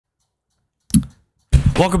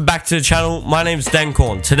Welcome back to the channel. My name's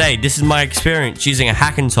Dencrn. Today, this is my experience using a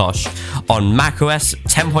Hackintosh on macOS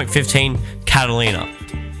 10.15 Catalina.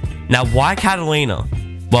 Now, why Catalina?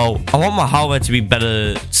 Well, I want my hardware to be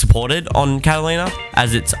better supported on Catalina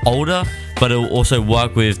as it's older, but it will also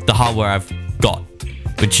work with the hardware I've got,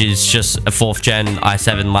 which is just a 4th gen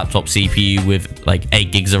i7 laptop CPU with like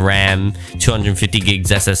 8 gigs of RAM, 250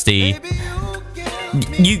 gigs SSD.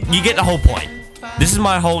 You get the whole point. This is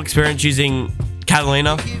my whole experience using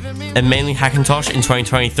Catalina and mainly Hackintosh in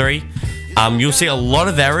 2023. You'll see a lot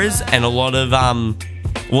of errors and a lot of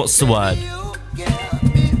what's the word?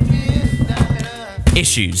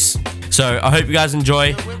 Issues. So I hope you guys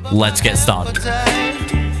enjoy. Let's get started.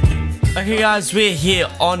 Okay guys, we're here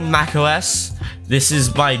on macOS. This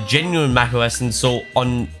is my genuine macOS install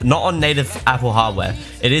on not on native Apple hardware.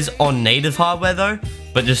 It is on native hardware though,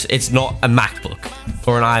 but just it's not a MacBook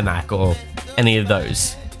or an iMac or any of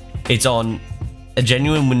those. It's on a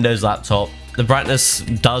genuine Windows laptop. The brightness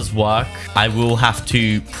does work. I will have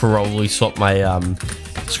to probably swap my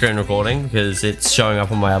screen recording because it's showing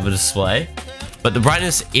up on my other display. But the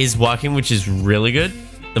brightness is working, which is really good.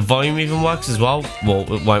 The volume even works as well. Well,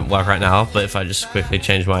 it won't work right now, but if I just quickly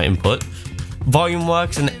change my input, volume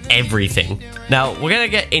works and everything. Now, we're gonna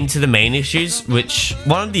get into the main issues, which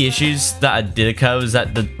one of the issues that did occur was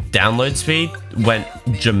that the download speed went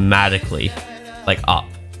dramatically, like up.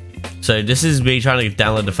 So this is me trying to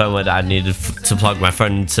download the firmware that I needed to plug my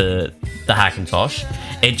phone into the Hackintosh.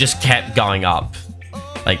 It just kept going up.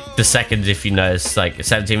 Like the seconds, if you notice, like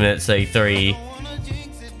 17 minutes, 33,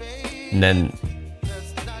 and then,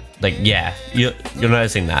 like, yeah, you're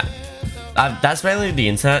noticing that. That's mainly the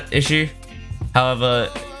internet issue. However,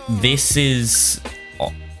 this is,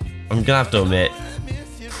 I'm gonna have to admit,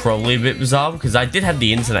 probably a bit bizarre because I did have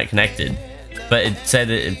the internet connected, but it said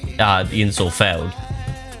that the install failed.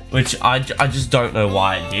 Which I just don't know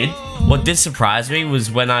why it did. What did surprise me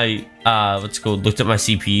was when I looked at my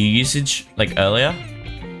CPU usage like earlier.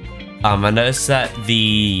 I noticed that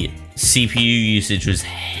the CPU usage was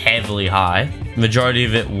heavily high. Majority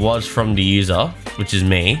of it was from the user, which is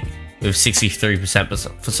me, with 63%, but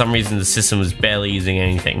for some reason the system was barely using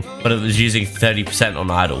anything. But it was using 30%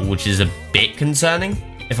 on idle, which is a bit concerning,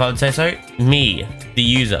 if I would say so. Me, the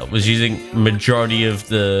user, was using majority of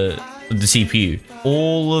the CPU.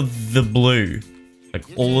 All of the blue, like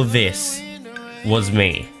all of this, was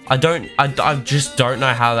me. I just don't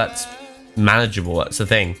know how that's manageable. That's the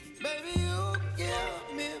thing.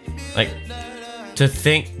 Like,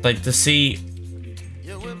 to see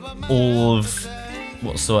all of,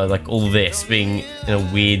 what's the word, like all of this being in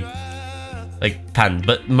a weird, like, pattern.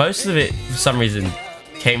 But most of it, for some reason,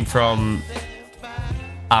 came from,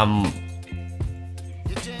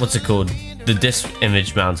 what's it called? The disk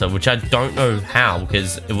image mounter, which I don't know how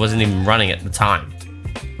because it wasn't even running at the time.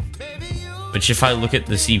 But if I look at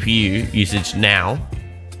the CPU usage now,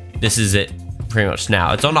 this is it pretty much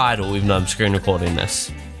now. It's on idle even though I'm screen recording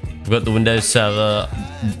this. I've got the Windows server,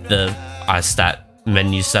 the iStat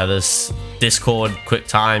menu status, Discord,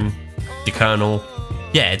 QuickTime, the kernel.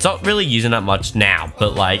 Yeah, it's not really using that much now,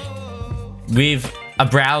 but like with a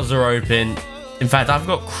browser open, in fact, I've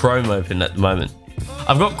got Chrome open at the moment.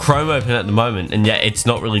 And yet it's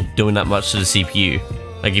not really doing that much to the CPU.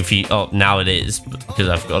 Like if you, oh, now it is because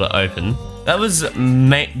I've got it open. That was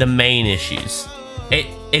the main issues.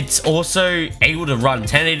 It's also able to run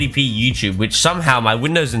 1080p YouTube, which somehow my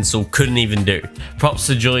Windows install couldn't even do. Props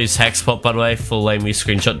to Julius Hexpot, by the way, for letting me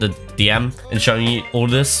screenshot the DM and showing you all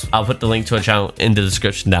this. I'll put the link to her channel in the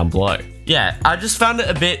description down below. Yeah, I just found it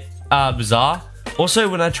a bit bizarre. Also,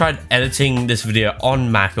 when I tried editing this video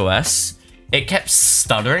on macOS, it kept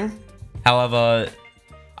stuttering. However,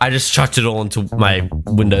 I just chucked it all into my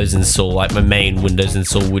Windows install, like my main Windows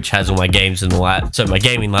install, which has all my games and all that. So my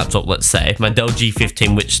gaming laptop, let's say, my Dell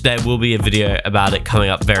G15, which there will be a video about it coming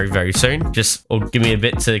up very, very soon. Just, or give me a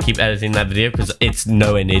bit to keep editing that video because it's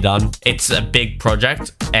nowhere near done. It's a big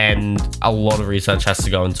project and a lot of research has to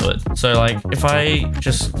go into it. So like, if I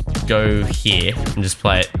just go here and just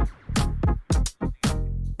play it,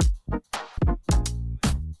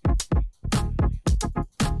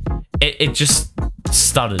 it just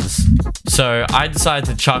stutters. So I decided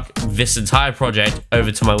to chuck this entire project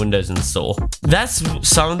over to my Windows install. That's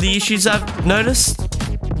some of the issues I've noticed.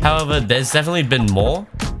 However, there's definitely been more.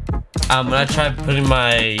 When I tried putting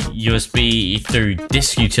my USB through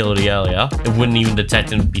disk utility earlier, it wouldn't even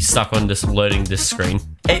detect and be stuck on this loading disk screen.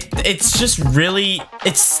 It's just really,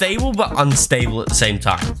 it's stable but unstable at the same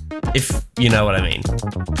time, if you know what I mean.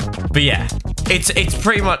 But yeah, it's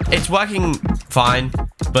pretty much, it's working fine,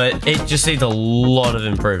 but it just needs a lot of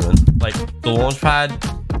improvement. Like the launchpad,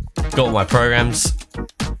 got all my programs,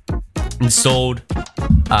 installed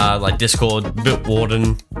like Discord,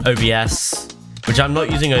 Bitwarden, OBS, which I'm not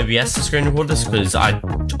using OBS to screen record this because I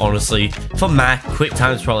honestly, for Mac,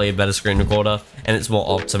 QuickTime is probably a better screen recorder and it's more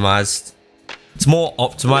optimized. It's more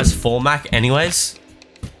optimized for Mac anyways.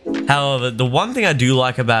 However, the one thing I do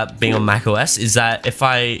like about being on macOS is that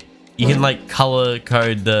you can like color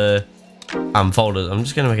code the folders. I'm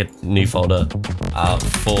just gonna make a new folder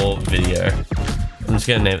for video. I'm just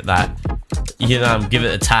gonna name it that. You can give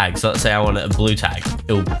it a tag. So let's say I want it a blue tag.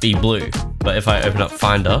 It'll be blue. But if I open up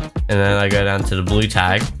Finder and then I go down to the blue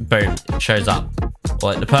tag, boom, it shows up.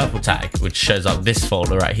 Or like the purple tag, which shows up this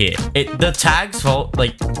folder right here. The tags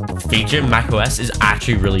feature in macOS is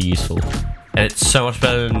actually really useful. And it's so much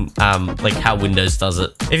better than like how Windows does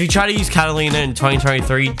it. If you try to use Catalina in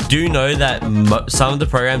 2023, do know that some of the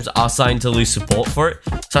programs are starting to lose support for it,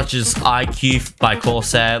 such as iQ by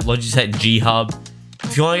Corsair, Logitech G Hub.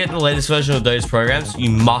 If you want to get the latest version of those programs, you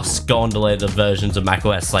must go on the later versions of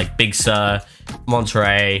macOS, like Big Sur,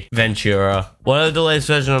 Monterey, Ventura. Whatever the latest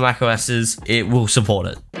version of macOS is, it will support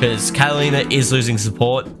it. Because Catalina is losing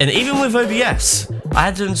support. And even with OBS, I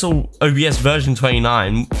had to install OBS version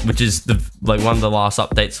 29, which is one of the last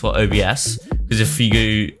updates for OBS. Because if you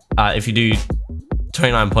do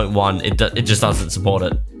 29.1, it just doesn't support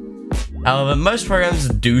it. However, most programs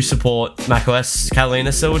do support macOS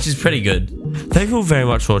Catalina still, which is pretty good. Thank you all very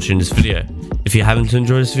much for watching this video. If you haven't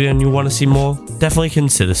enjoyed this video and you want to see more, definitely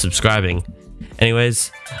consider subscribing.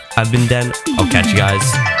 Anyways, I've been Den. I'll catch you guys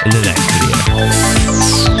in the next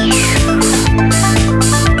video.